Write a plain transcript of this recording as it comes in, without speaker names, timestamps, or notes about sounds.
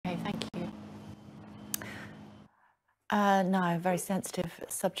No, very sensitive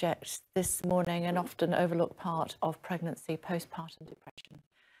subject this morning, an often overlooked part of pregnancy, postpartum depression,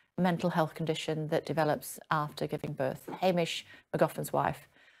 a mental health condition that develops after giving birth. Hamish, Magoffin's wife,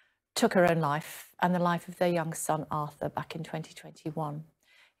 took her own life and the life of their young son, Arthur, back in 2021.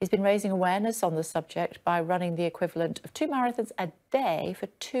 He's been raising awareness on the subject by running the equivalent of 2 marathons a day for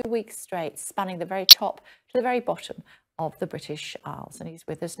 2 weeks straight, spanning the very top to the very bottom of the British Isles. And he's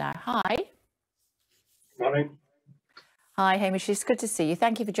with us now. Hi. Morning. Hi, Hamish. It's good to see you.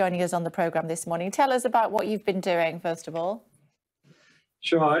 Thank you for joining us on the programme this morning. Tell us about what you've been doing, first of all.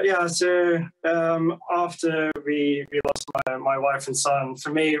 Sure. Yeah. So after we lost my wife and son,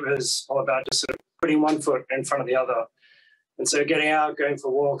 for me, it was all about just sort of putting one foot in front of the other. And so getting out, going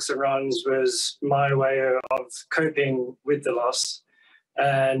for walks and runs was my way of coping with the loss.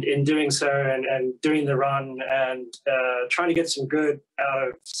 And in doing so and doing the run and trying to get some good out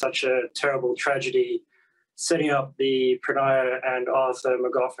of such a terrible tragedy, setting up the Pranaiya and Arthur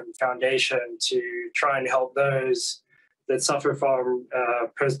Magoffin Foundation to try and help those that suffer from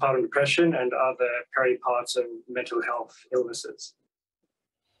postpartum depression and other peripartum mental health illnesses.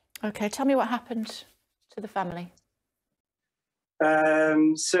 Okay, tell me what happened to the family.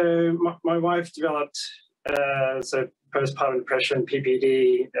 So my wife developed postpartum depression,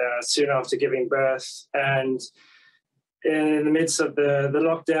 PPD, soon after giving birth, and in the midst of the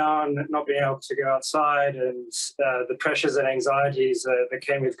lockdown, not being able to go outside and the pressures and anxieties that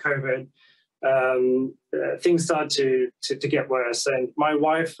came with COVID, things started to get worse. And my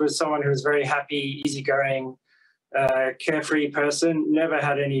wife was someone who was very happy, easygoing, carefree person, never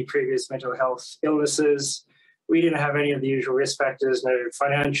had any previous mental health illnesses. We didn't have any of the usual risk factors, no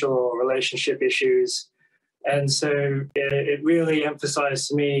financial or relationship issues. And so it really emphasized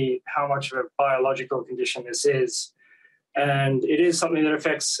to me how much of a biological condition this is. And it is something that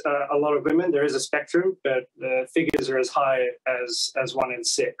affects a lot of women. There is a spectrum, but the figures are as high as 1 in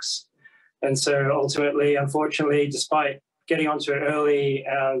 6. And so ultimately, unfortunately, despite getting onto it early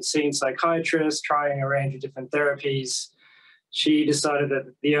and seeing psychiatrists, trying a range of different therapies, she decided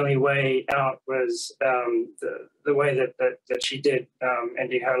that the only way out was the way that she did,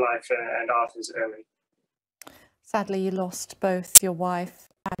 ending her life and Arthur's early. Sadly, you lost both your wife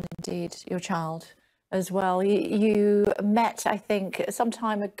and indeed your child as well. You met, I think, some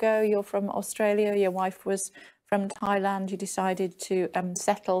time ago. You're from Australia. Your wife was from Thailand. You decided to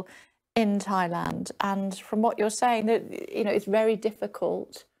settle in Thailand. And from what you're saying, that it's very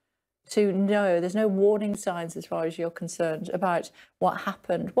difficult to know. There's no warning signs as far as you're concerned about what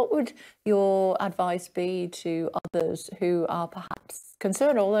happened. What would your advice be to others who are perhaps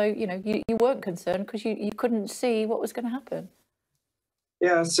concerned, although you weren't concerned because you couldn't see what was going to happen?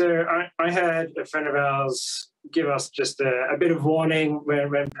 Yeah, so I had a friend of ours give us just a bit of warning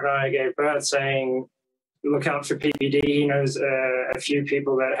when Pranaiya gave birth, saying, look out for PPD. He knows a few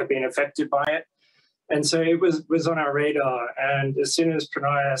people that have been affected by it. And so it was on our radar. And as soon as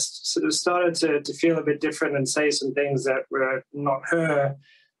Pranaiya sort of started to feel a bit different and say some things that were not her,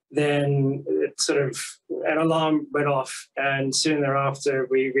 then it sort of, an alarm went off. And soon thereafter,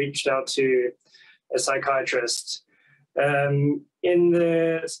 we reached out to a psychiatrist. In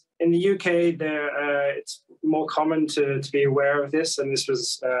the UK, it's more common to be aware of this, and this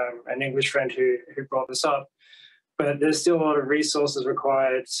was an English friend who brought this up. But there's still a lot of resources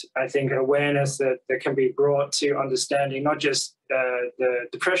required, I think, and awareness that can be brought to understanding not just the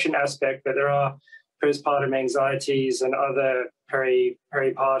depression aspect, but there are postpartum anxieties and other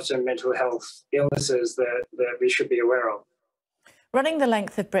peripartum mental health illnesses that we should be aware of. Running the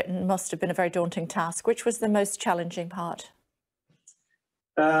length of Britain must have been a very daunting task. Which was the most challenging part?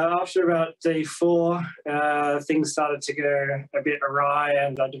 After about day 4, things started to go a bit awry,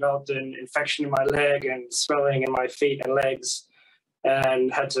 and I developed an infection in my leg and swelling in my feet and legs,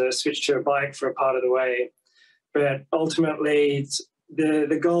 and had to switch to a bike for a part of the way. But ultimately,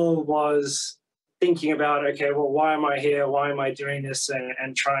 the goal was thinking about, okay, well, why am I here? Why am I doing this?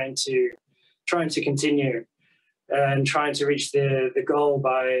 And trying to continue and trying to reach the goal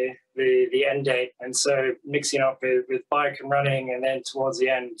by the end date. And so mixing up with bike and running, and then towards the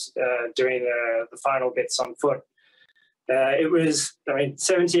end, doing the final bits on foot. It was, over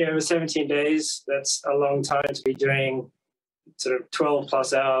 17 days, that's a long time to be doing sort of 12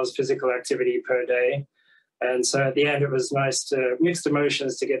 plus hours physical activity per day. And so at the end, it was nice to mixed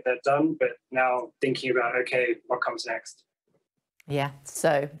emotions to get that done, but now thinking about, okay, what comes next? Yeah,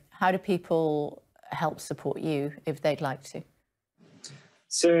 so how do people help support you if they'd like to?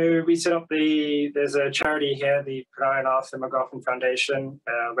 So we set up there's a charity here, the Pranaiya Arthur Magoffin Foundation.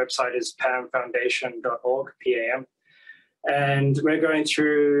 Website is pamfoundation.org, PAM. And we're going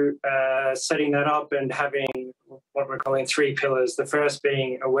through setting that up and having what we're calling 3 pillars. The first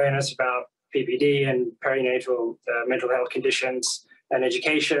being awareness about PPD and perinatal mental health conditions and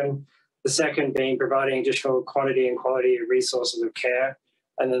education. The second being providing additional quantity and quality of resources of care.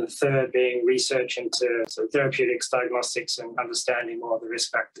 And then the third being research into sort of therapeutics, diagnostics, and understanding more of the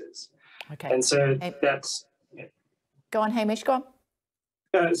risk factors. Okay. And so that's... Yeah. Go on, Hamish, go on.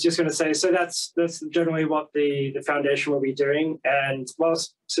 I was just going to say, so that's generally what the foundation will be doing. And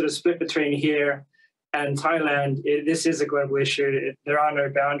whilst sort of split between here and Thailand, this is a global issue. There are no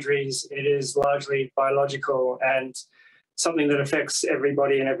boundaries. It is largely biological and something that affects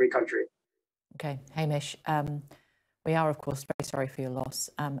everybody in every country. Okay, Hamish, we are, of course, very sorry for your loss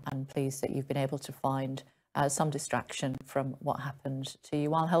and pleased that you've been able to find some distraction from what happened to you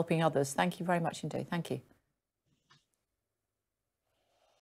while helping others. Thank you very much indeed. Thank you.